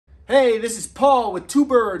Hey, this is Paul with Two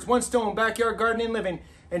Birds, One Stone, Backyard Gardening and Living.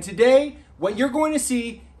 And today, what you're going to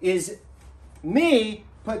see is me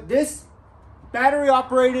put this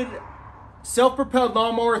battery-operated, self-propelled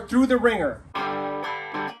lawnmower through the ringer.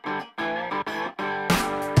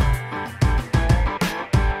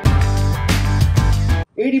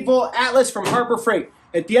 80-volt Atlas from Harbor Freight.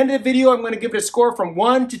 At the end of the video, I'm going to give it a score from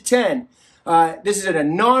 1 to 10. This is a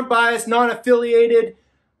non-biased, non-affiliated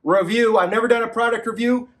review. I've never done a product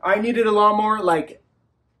review. I needed a lawnmower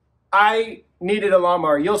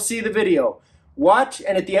You'll see the video. Watch,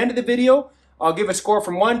 and at the end of the video, I'll give a score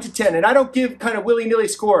from 1 to 10. And I don't give kind of willy-nilly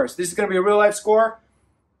scores. This is going to be a real-life score.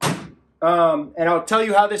 And I'll tell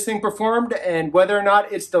you how this thing performed and whether or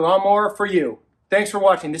not it's the lawnmower for you. Thanks for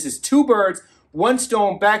watching. This is Two Birds, One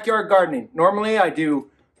Stone, Backyard Gardening. Normally, I do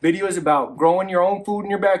videos about growing your own food in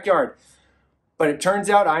your backyard. But it turns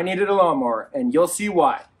out I needed a lawnmower, and you'll see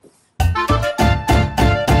why.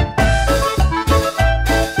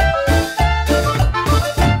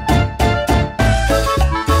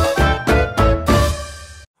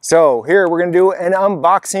 So here we're going to do an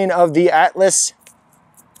unboxing of the Atlas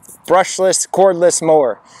brushless cordless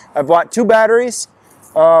mower. I bought 2 batteries.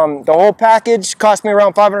 The whole package cost me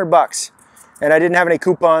around 500 bucks. And I didn't have any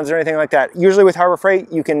coupons or anything like that. Usually with Harbor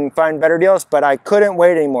Freight, you can find better deals, but I couldn't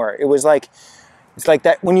wait anymore. It was like, it's like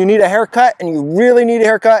that when you need a haircut and you really need a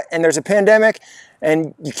haircut and there's a pandemic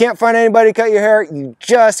and you can't find anybody to cut your hair, you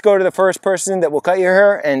just go to the first person that will cut your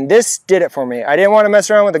hair, and this did it for me. I didn't want to mess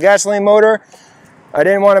around with a gasoline motor. I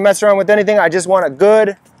didn't want to mess around with anything. I just want a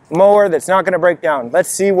good mower that's not going to break down. Let's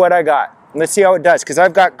see what I got. Let's see how it does, because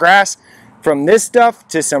I've got grass from this stuff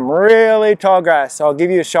to some really tall grass. So I'll give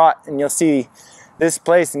you a shot and you'll see this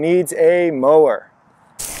place needs a mower.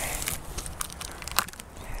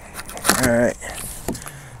 All right,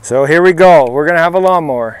 so here we go. We're gonna have a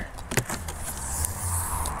lawnmower.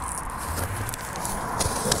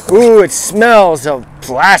 Ooh, it smells of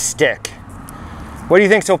plastic. What do you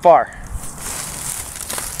think so far?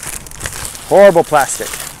 Horrible plastic.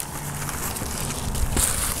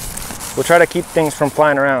 We'll try to keep things from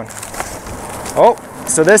flying around. Oh,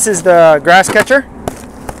 so this is the grass catcher.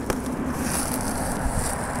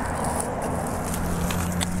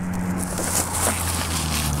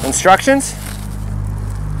 Instructions.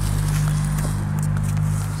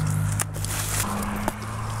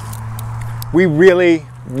 We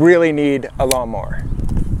really need a lawnmower.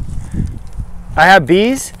 I have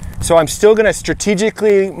bees, so I'm still gonna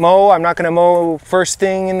strategically mow. I'm not gonna mow first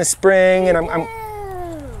thing in the spring, and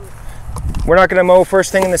we're not gonna mow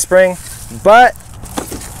first thing in the spring, but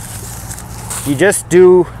you just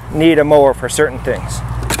do need a mower for certain things.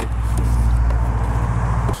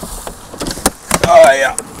 Oh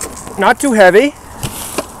yeah. Not too heavy.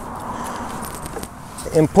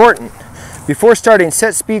 Important. Before starting,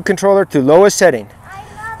 set speed controller to lowest setting.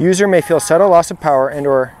 User may feel subtle loss of power and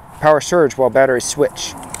or power surge while batteries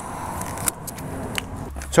switch.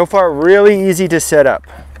 So far, really easy to set up.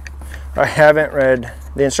 I haven't read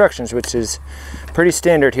the instructions, which is pretty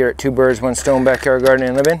standard here at Two Birds, One Stone, Backyard Gardening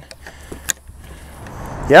and Living.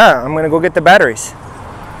 Yeah, I'm gonna go get the batteries.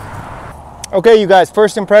 Okay, you guys,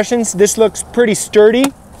 first impressions. This looks pretty sturdy.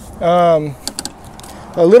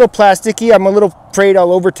 A little plasticky. I'm a little afraid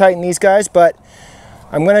I'll over tighten these guys, but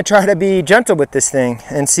I'm gonna try to be gentle with this thing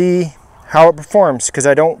and see how it performs, because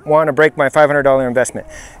I don't want to break my $500 investment.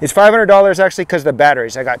 It's $500 actually because of the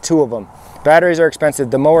batteries. I got 2 of them. Batteries are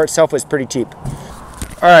expensive. The mower itself was pretty cheap.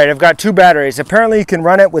 All right, I've got 2 batteries. Apparently you can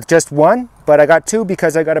run it with just 1, but I got 2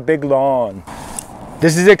 because I got a big lawn.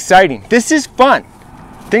 This is exciting. This is fun.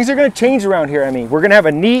 Things are going to change around here. I mean, we're going to have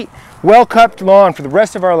a neat, well-kept lawn for the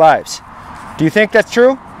rest of our lives. Do you think that's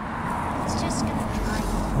true? It's just going to be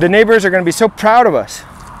fine. The neighbors are going to be so proud of us.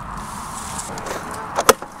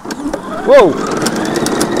 Whoa.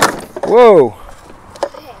 Whoa.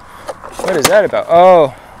 What is that about?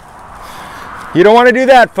 Oh. You don't want to do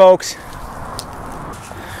that, folks.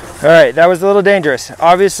 All right, that was a little dangerous.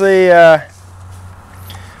 Obviously,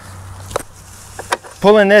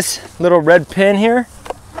 pulling this little red pin here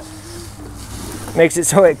makes it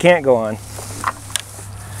so it can't go on.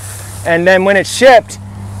 And then when it's shipped,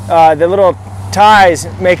 the little ties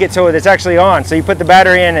make it so it's actually on. So you put the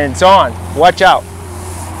battery in and it's on. Watch out.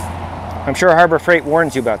 I'm sure Harbor Freight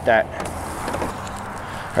warns you about that.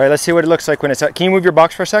 All right, let's see what it looks like when it's out. Can you move your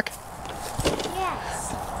box for a sec?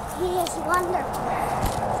 Yes, he is wonderful.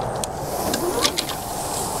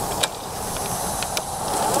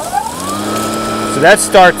 So that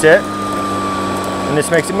starts it, and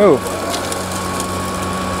this makes it move.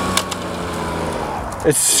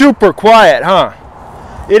 It's super quiet, huh?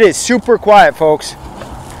 It is super quiet, folks.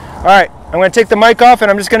 All right, I'm going to take the mic off and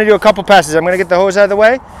I'm just going to do a couple passes. I'm going to get the hose out of the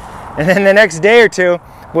way, and then the next day or two,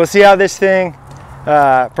 we'll see how this thing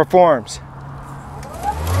performs.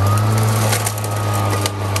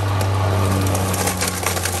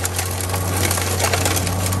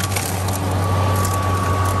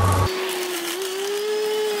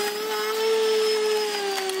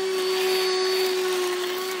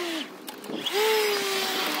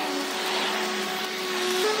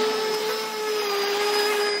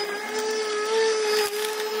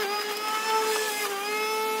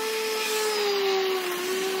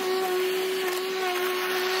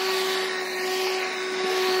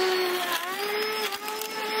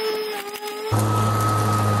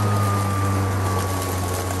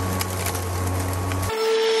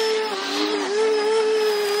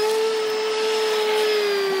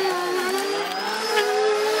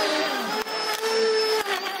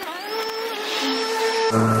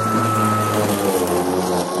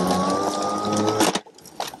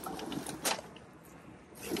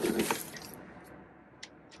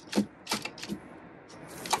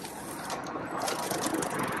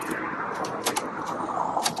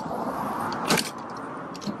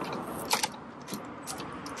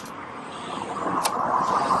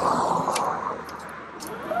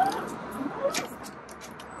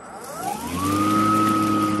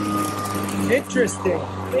 Interesting.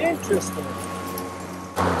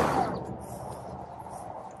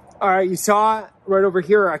 All right, you saw right over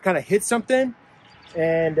here, I kind of hit something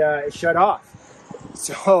and it shut off.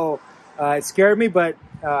 So it scared me, but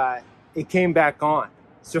it came back on.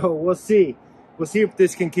 So we'll see. We'll see if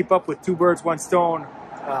this can keep up with two birds, one stone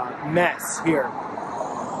mess here.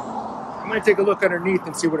 I'm gonna take a look underneath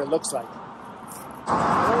and see what it looks like.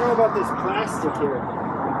 I don't know about this plastic here.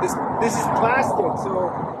 This is plastic,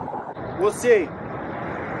 so we'll see.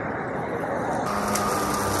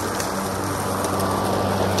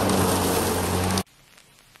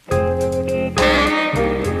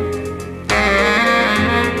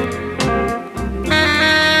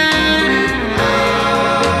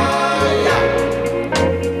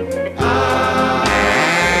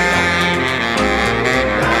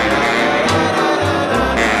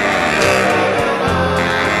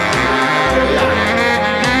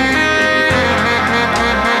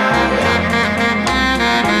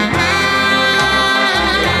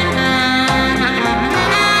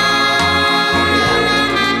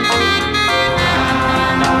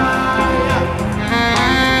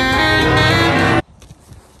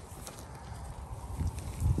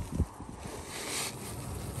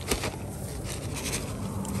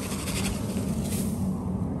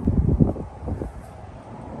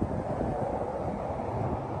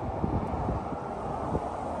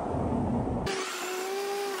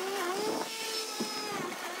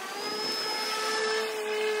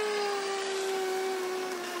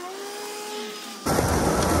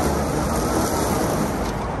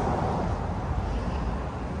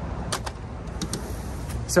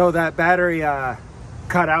 So that battery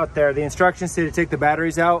cut out there. The instructions say to take the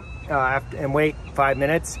batteries out and wait 5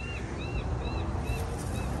 minutes.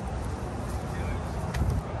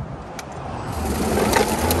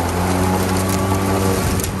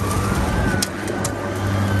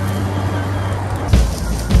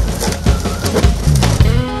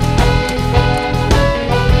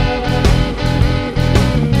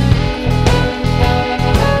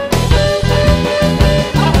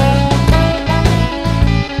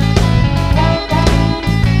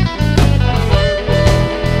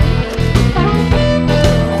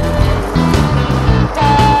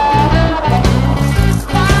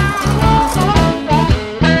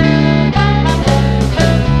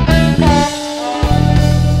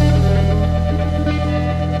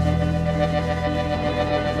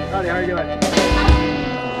 How are you doing?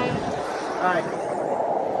 Hi.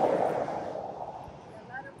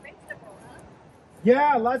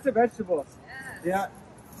 Yeah, lots of vegetables. Yeah.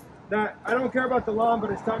 I don't care about the lawn,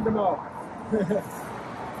 but it's time to mow.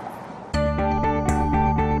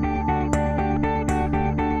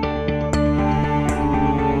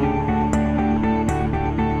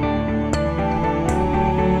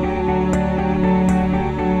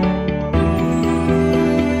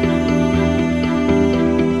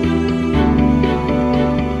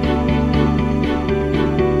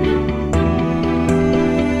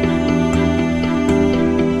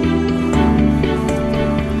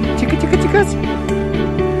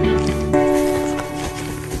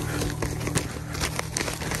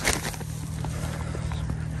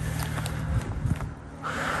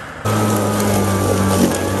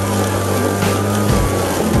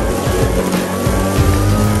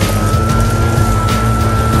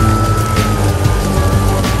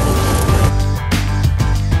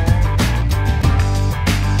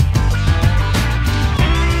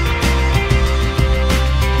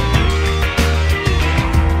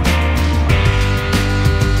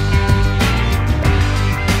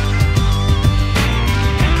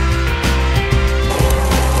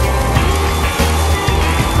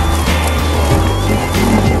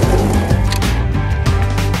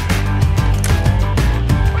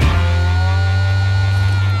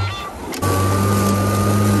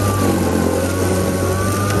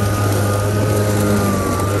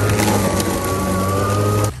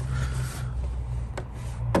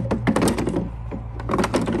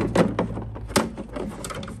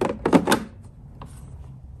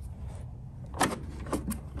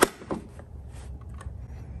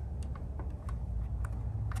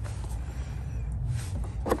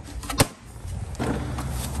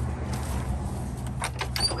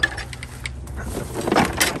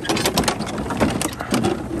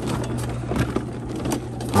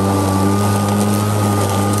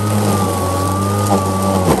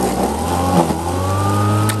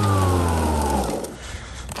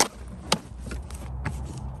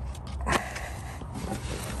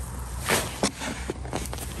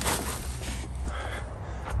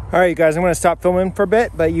 right, you guys, I'm going to stop filming for a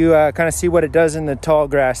bit, but you kind of see what it does in the tall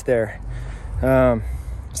grass there.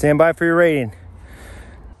 Stand by for your rating.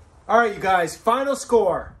 All right, you guys, final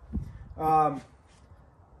score. I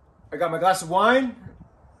got my glass of wine.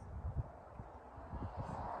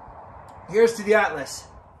 Here's to the Atlas.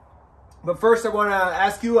 But first I want to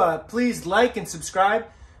ask you, please like and subscribe.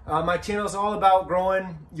 My channel is all about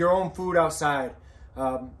growing your own food outside.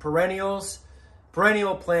 Perennial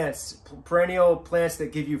plants that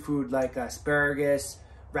give you food, like asparagus,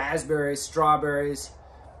 raspberries, strawberries,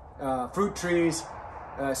 fruit trees.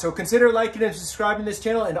 So consider liking and subscribing to this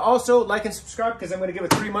channel, and also like and subscribe because I'm going to give a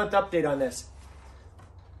 3-month update on this.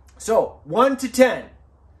 So 1 to 10,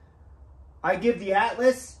 I give the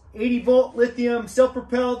Atlas 80-volt lithium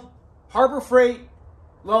self-propelled Harbor Freight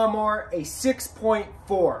Lawn Mower a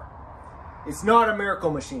 6.4. It's not a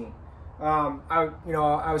miracle machine. I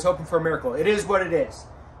was hoping for a miracle. It is what it is.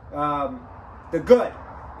 The good,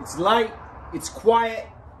 it's light, it's quiet,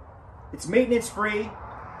 it's maintenance free,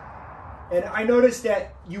 and I noticed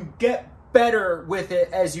that you get better with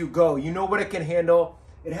it as you go. You know what it can handle.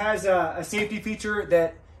 It has a safety feature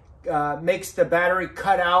that makes the battery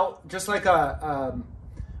cut out, just like a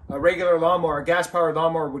regular lawnmower, a gas-powered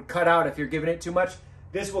lawnmower would cut out if you're giving it too much.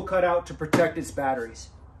 This will cut out to protect its batteries.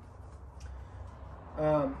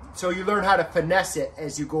 So you learn how to finesse it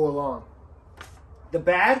as you go along. The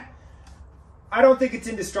bad, I don't think it's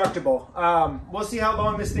indestructible. We'll see how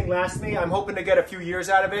long this thing lasts me. I'm hoping to get a few years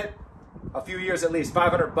out of it. A few years at least,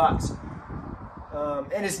 500 bucks.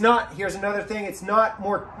 And it's not, here's another thing, it's not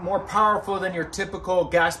more powerful than your typical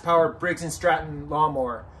gas-powered Briggs & Stratton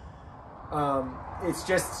lawnmower. It's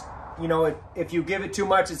just, you know, if you give it too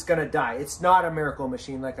much, it's gonna die. It's not a miracle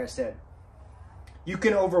machine, like I said. You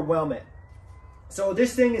can overwhelm it. So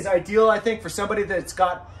this thing is ideal, I think, for somebody that's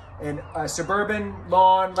got a suburban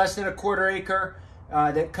lawn, less than a quarter acre,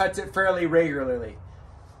 that cuts it fairly regularly.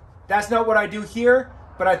 That's not what I do here,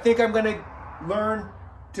 but I think I'm gonna learn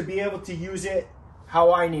to be able to use it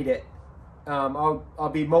how I need it.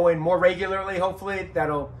 I'll be mowing more regularly, hopefully.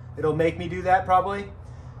 It'll make me do that probably.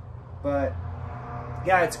 But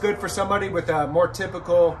yeah, it's good for somebody with a more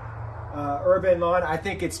typical urban lawn. I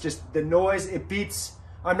think it's just the noise, it beats.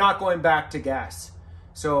 I'm not going back to gas.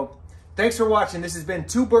 So thanks for watching. This has been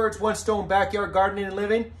 2 Birds, 1 Stone Backyard Gardening and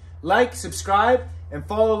Living. Like, subscribe, and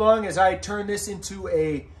follow along as I turn this into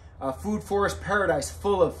a food forest paradise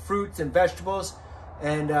full of fruits and vegetables.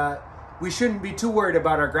 And we shouldn't be too worried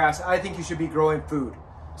about our grass. I think you should be growing food.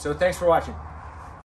 So thanks for watching.